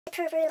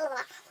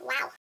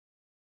Wow.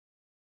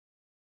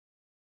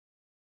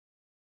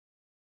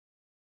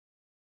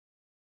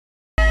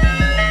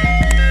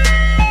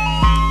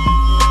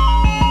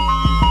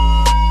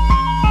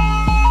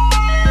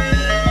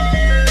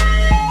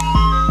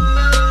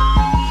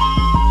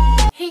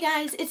 Hey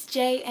guys, it's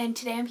Jay and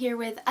today I'm here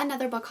with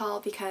another book haul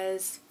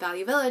because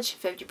Value Village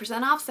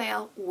 50% off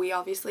sale. We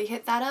obviously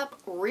hit that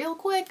up real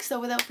quick, so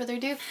without further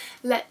ado,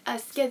 let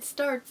us get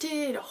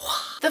started.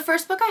 The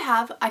first book I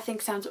have I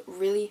think sounds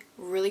really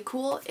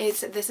cool.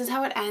 It's This Is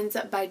How It Ends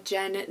by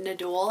Jen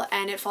Nadol,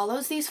 and it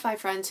follows these 5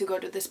 friends who go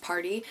to this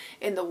party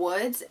in the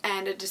woods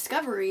and a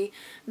discovery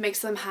makes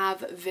them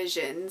have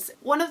visions.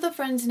 One of the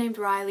friends named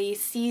Riley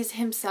sees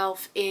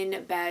himself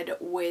in bed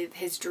with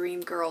his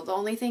dream girl. The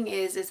only thing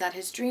is that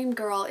his dream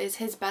girl is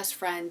his best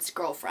friend's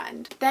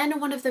girlfriend. Then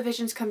one of the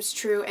visions comes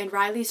true and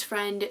Riley's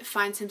friend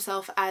finds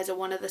himself as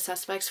one of the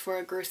suspects for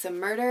a gruesome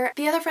murder.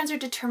 The other friends are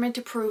determined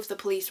to prove the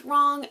police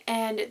wrong,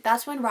 and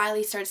that's when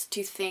Riley starts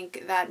to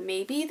think that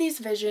maybe these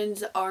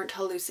visions aren't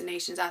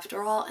hallucinations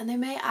after all and they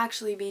may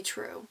actually be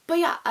true. But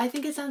yeah, I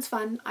think it sounds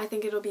fun. I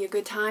think it'll be a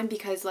good time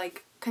because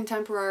like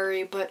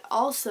contemporary but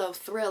also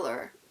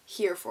thriller.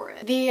 Here for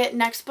it. The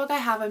next book I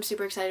have I'm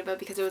super excited about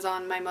because it was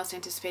on my most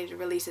anticipated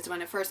releases when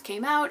it first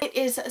came out. It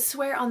is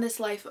Swear on This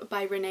Life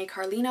by Renee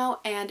Carlino,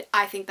 and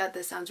I think that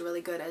this sounds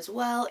really good as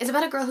well. It's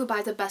about a girl who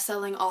buys a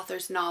best-selling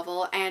author's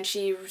novel and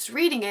she's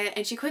reading it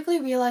and she quickly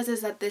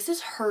realizes that this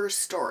is her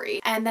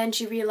story, and then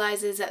she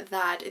realizes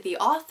that the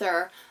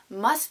author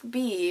must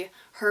be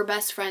her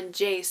best friend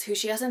Jace, who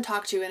she hasn't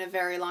talked to in a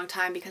very long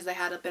time because they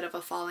had a bit of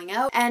a falling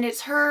out, and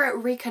it's her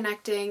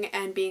reconnecting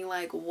and being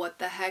like, what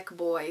the heck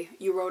boy,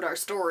 you wrote our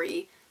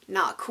story,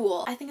 not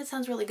cool. I think it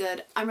sounds really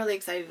good. I'm really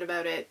excited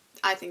about it.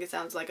 I think it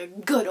sounds like a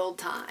good old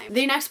time.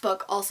 The next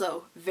book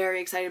also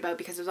very excited about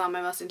because it was on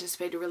my most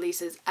anticipated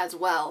releases as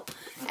well,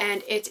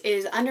 and it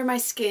is Under My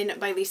Skin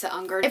by Lisa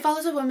Unger. It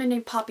follows a woman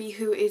named Poppy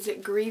who is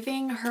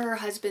grieving her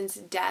husband's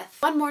death.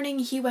 One morning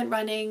he went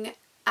running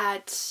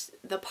at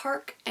the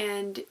park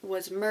and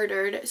was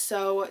murdered,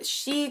 so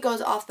she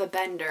goes off the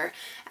bender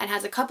and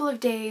has a couple of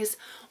days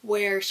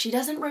where she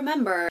doesn't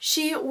remember.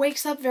 She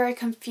wakes up very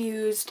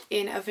confused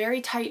in a very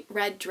tight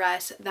red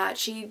dress that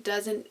she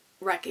doesn't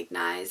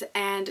recognize,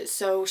 and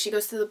so she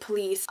goes to the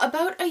police.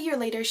 About a year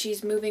later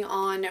she's moving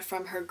on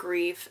from her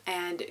grief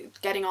and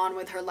getting on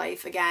with her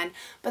life again,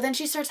 but then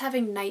she starts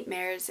having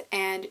nightmares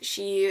and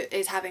she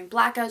is having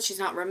blackouts. She's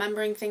not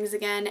remembering things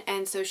again,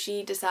 and so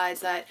she decides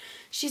that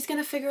she's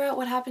gonna figure out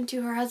what happened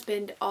to her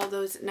husband all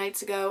those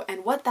nights ago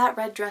and what that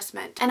red dress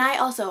meant. And I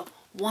also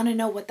want to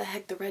know what the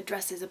heck the red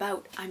dress is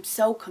about. I'm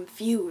so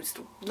confused.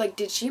 Like,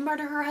 did she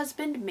murder her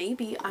husband?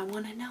 Maybe. I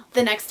want to know.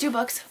 The next 2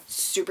 books,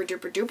 super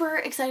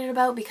duper excited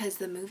about because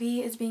the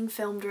movie is being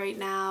filmed right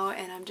now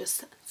and I'm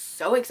just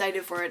so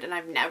excited for it, and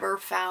I've never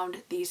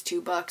found these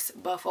 2 books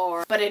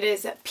before. But it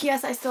is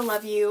P.S. I Still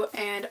Love You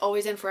and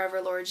Always and Forever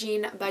Laura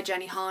Jean by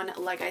Jenny Han.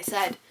 Like I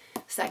said,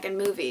 second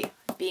movie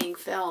being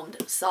filmed.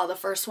 Saw the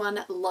first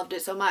one, loved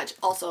it so much.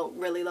 Also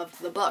really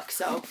loved the book,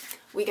 so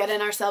we get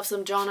in ourselves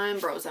some John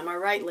Ambrose. Am I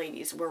right,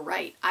 ladies? We're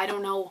right. I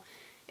don't know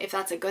if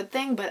that's a good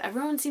thing, but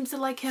everyone seems to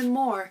like him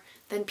more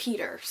than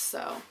Peter,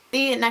 so.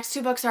 The next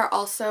 2 books are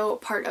also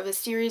part of a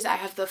series. I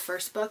have the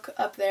first book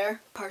up there,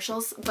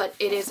 partials, but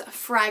it is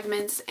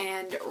Fragments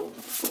and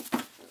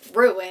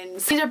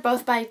Ruins. These are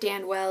both by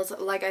Dan Wells.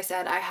 Like I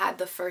said, I had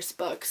the first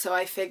book, so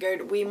I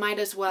figured we might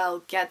as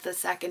well get the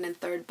second and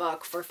third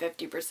book for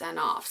 50%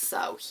 off,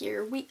 so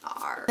here we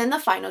are. Then the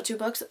final 2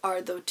 books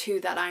are the 2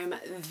 that I'm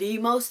the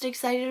most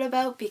excited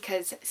about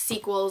because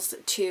sequels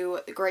to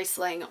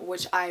Graceling,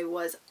 which I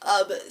was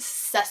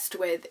obsessed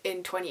with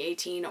in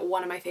 2018,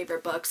 one of my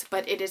favorite books,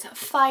 but it is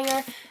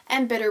Fire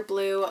and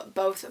Bitterblue,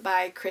 both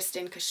by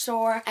Kristen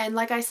Kishore, and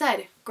like I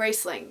said,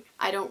 Graceling.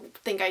 I don't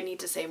think I need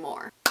to say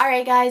more.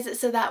 Alright guys,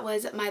 so that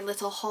was my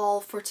little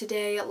haul for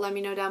today. Let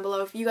me know down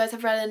below if you guys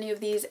have read any of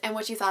these and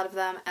what you thought of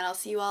them, and I'll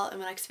see you all in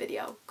my next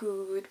video.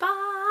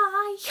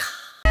 Goodbye!